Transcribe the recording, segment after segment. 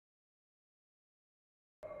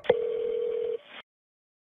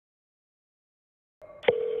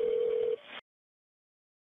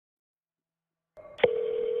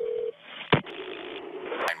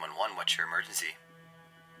what's your emergency?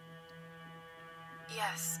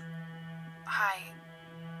 Yes. Hi.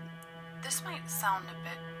 This might sound a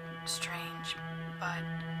bit strange, but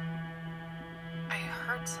I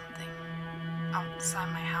heard something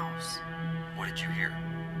outside my house. What did you hear?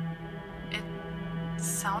 It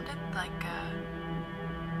sounded like a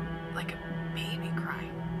baby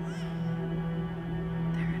crying.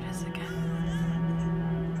 There it is again.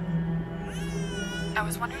 I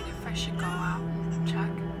was wondering if I should go out and check.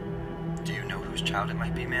 Do you know whose child it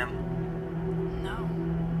might be, ma'am? No.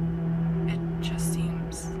 It just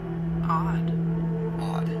seems odd.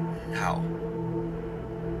 Odd? How?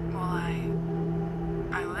 Well,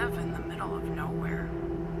 I live in the middle of nowhere.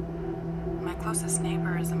 My closest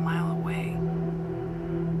neighbor is a mile away.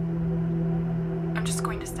 I'm just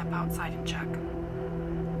going to step outside and check.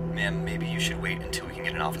 Ma'am, maybe you should wait until we can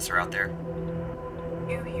get an officer out there.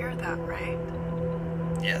 You hear that, right?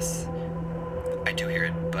 Yes. I do hear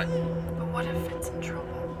it, but... But what if it's in trouble?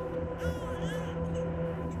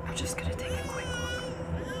 I'm just gonna take a quick look.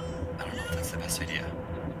 I don't know if that's the best idea.